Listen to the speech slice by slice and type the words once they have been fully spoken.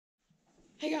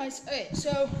Hey guys, okay,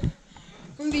 so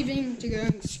we're leaving to go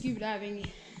scuba diving.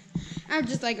 I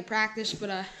just like a practice,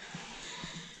 but I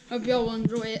hope y'all will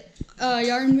enjoy it. Y'all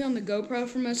are gonna be on the GoPro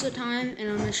for most of the time, and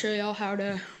I'm gonna show y'all how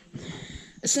to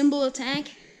assemble a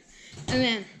tank, and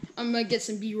then I'm gonna get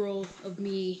some B-roll of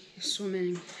me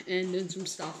swimming and doing some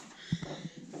stuff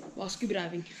while scuba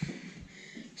diving.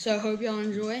 So I hope y'all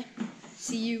enjoy.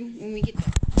 See you when we get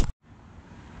there.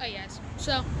 Oh yes,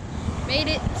 so made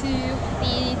it to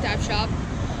the dive shop.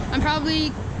 I'm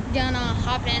probably gonna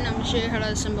hop in. I'm gonna show you how to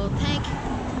assemble a tank.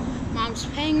 Mom's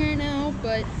paying right now,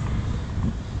 but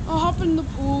I'll hop in the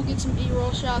pool, get some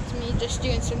B-roll shots of me just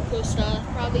doing some cool stuff,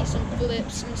 probably some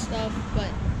flips and stuff, but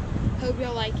hope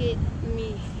y'all like it. Let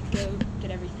me go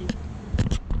get everything.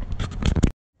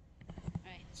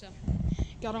 Alright, so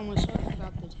got all my stuff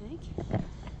about the tank,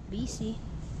 BC,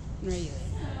 and regular.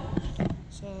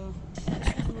 So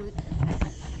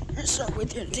let's start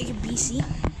with gonna take a BC.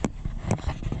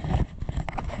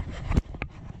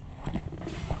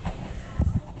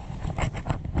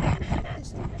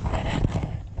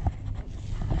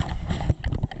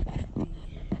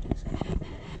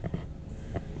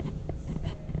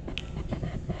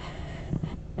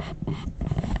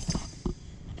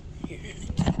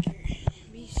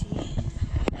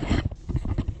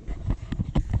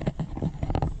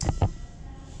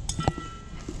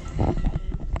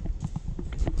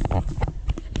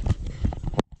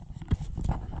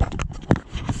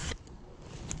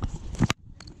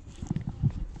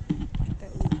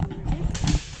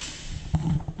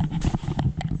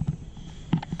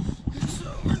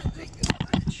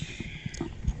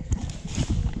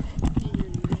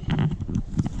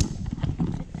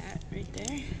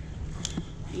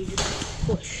 You just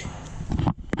push.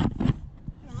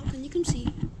 Well, can you come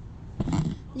see?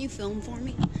 Can you film for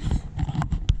me?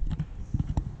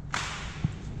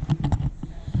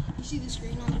 You see the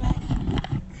screen on the back?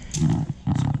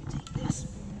 So I'm gonna take this.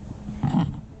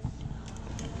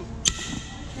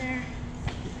 There.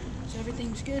 So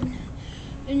everything's good.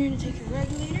 Then you're gonna take your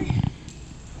regulator.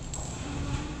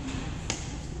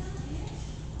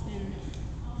 Then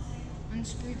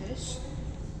unscrew this.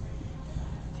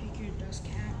 Take your dust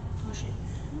cap, push it.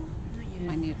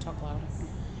 I need to talk louder.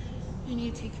 You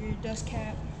need to take your dust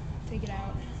cap, take it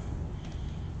out,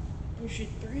 push it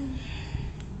through.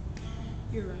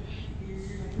 Your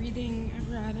breathing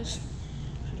apparatus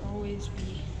should always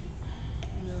be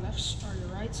on your left or your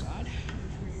right side,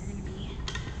 which where you're gonna be.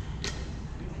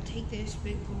 You're gonna take this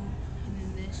big pull and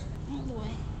then this all the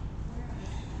way.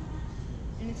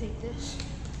 You're gonna take this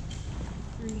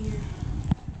through here.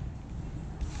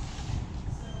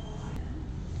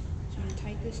 So I'm gonna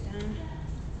tighten this down.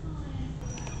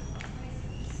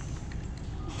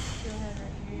 Go ahead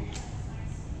right here.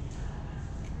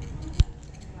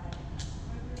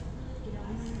 Get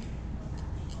on there.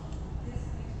 There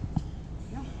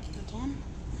you go. That's on.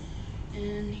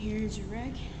 And here's your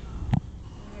reg.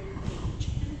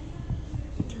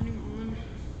 Turn it on.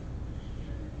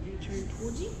 And turn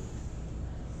towards you.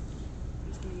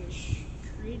 It's gonna get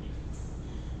straight.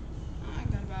 I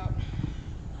got about,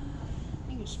 I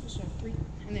think it's supposed to have 3,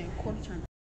 and then a quarter turn.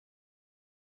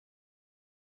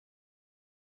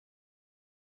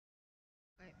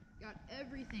 Got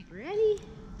everything ready.